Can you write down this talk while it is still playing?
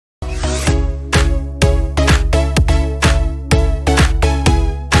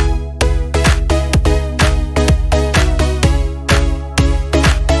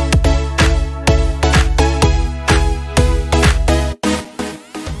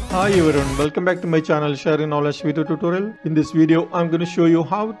Hi everyone, welcome back to my channel Sharing Knowledge video tutorial. In this video, I'm going to show you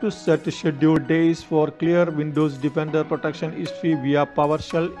how to set scheduled days for clear Windows Defender protection history via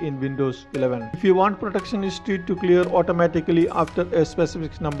PowerShell in Windows 11. If you want protection history to clear automatically after a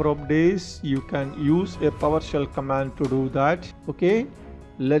specific number of days, you can use a PowerShell command to do that. Okay,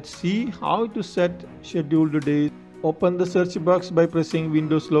 let's see how to set scheduled days. Open the search box by pressing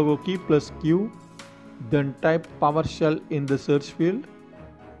Windows logo key plus Q. Then type PowerShell in the search field.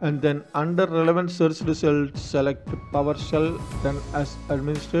 And then under relevant search results, select PowerShell, then as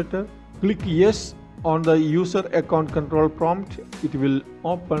administrator. Click yes on the user account control prompt. It will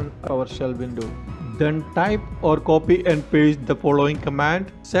open PowerShell window. Then type or copy and paste the following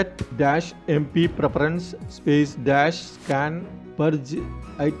command: Set-MpPreference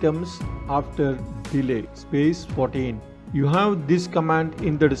 --scan-purge-items-after-delay --14. You have this command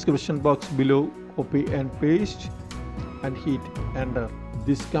in the description box below. Copy and paste and hit enter.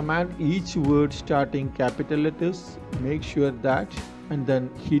 This command, each word starting capital letters, make sure that, and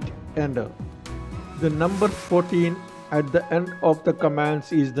then hit enter. The number 14 at the end of the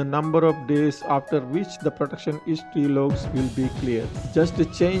commands is the number of days after which the protection history logs will be cleared. Just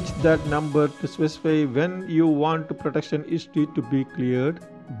change that number to specify when you want the protection history to be cleared,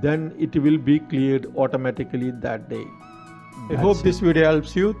 then it will be cleared automatically that day. I hope this video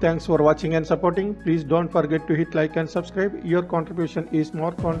helps you. Thanks for watching and supporting. Please don't forget to hit like and subscribe. Your contribution is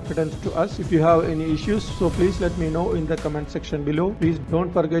more confidence to us. If you have any issues, so please let me know in the comment section below. Please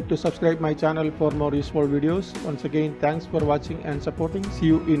don't forget to subscribe my channel for more useful videos. Once again, thanks for watching and supporting. See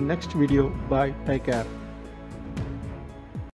you in next video. Bye. Take care.